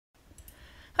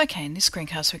Okay, in this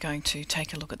screencast we're going to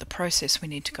take a look at the process we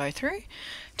need to go through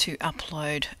to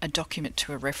upload a document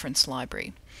to a reference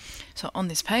library. So on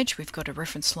this page we've got a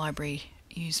reference library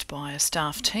used by a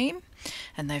staff team,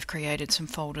 and they've created some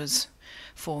folders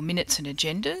for minutes and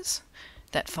agendas.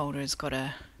 That folder has got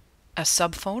a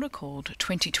subfolder called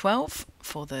 2012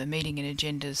 for the meeting and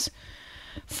agendas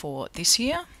for this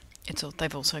year.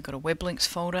 They've also got a web links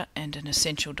folder and an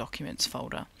essential documents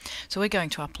folder. So we're going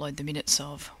to upload the minutes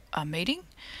of a meeting.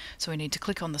 So we need to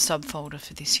click on the subfolder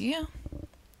for this year,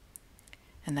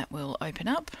 and that will open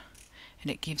up,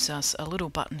 and it gives us a little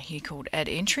button here called Add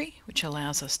Entry, which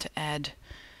allows us to add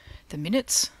the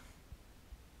minutes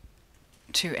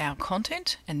to our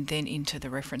content and then into the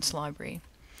reference library.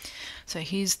 So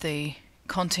here's the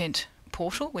content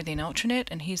portal within Ultranet,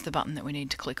 and here's the button that we need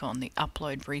to click on, the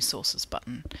Upload Resources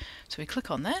button. So we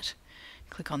click on that,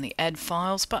 click on the Add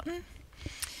Files button,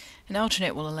 and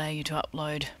Ultranet will allow you to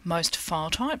upload most file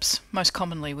types. Most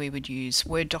commonly we would use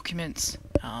Word documents,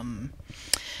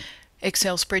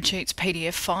 Excel spreadsheets,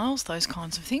 PDF files, those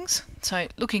kinds of things. So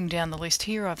looking down the list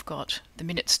here, I've got the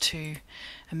minutes to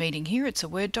a meeting here. It's a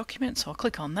Word document, so I'll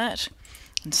click on that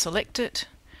and select it.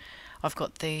 I've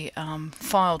got the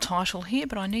file title here,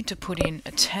 but I need to put in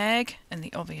a tag, and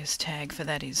the obvious tag for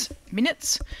that is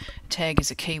minutes. A tag is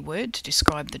a keyword to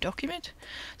describe the document.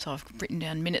 So I've written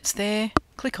down minutes there.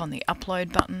 Click on the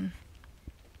upload button.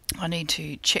 I need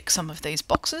to check some of these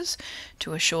boxes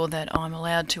to assure that I'm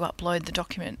allowed to upload the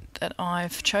document that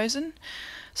I've chosen.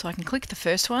 So I can click the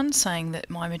first one saying that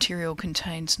my material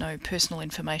contains no personal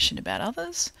information about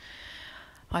others.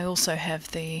 I also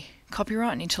have the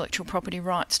copyright and intellectual property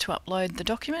rights to upload the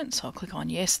document, so I'll click on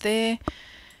yes there,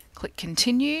 click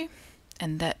continue,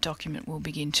 and that document will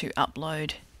begin to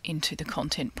upload into the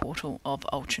content portal of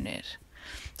Ultranet.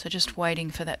 So just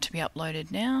waiting for that to be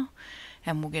uploaded now,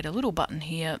 and we'll get a little button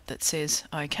here that says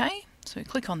OK. So we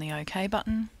click on the OK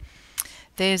button.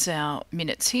 There's our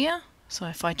minutes here. So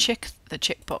if I check the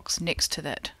checkbox next to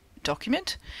that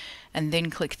document and then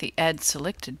click the Add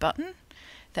Selected button,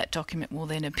 that document will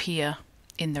then appear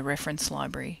in the reference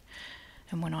library.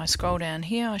 And when I scroll down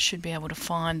here, I should be able to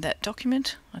find that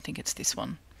document. I think it's this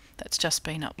one that's just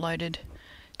been uploaded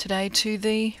today to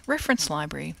the reference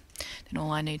library. Then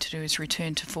all I need to do is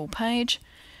return to full page,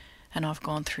 and I've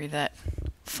gone through that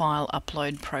file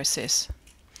upload process,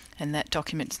 and that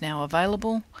document's now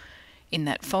available in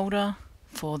that folder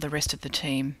for the rest of the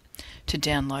team to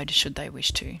download should they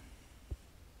wish to.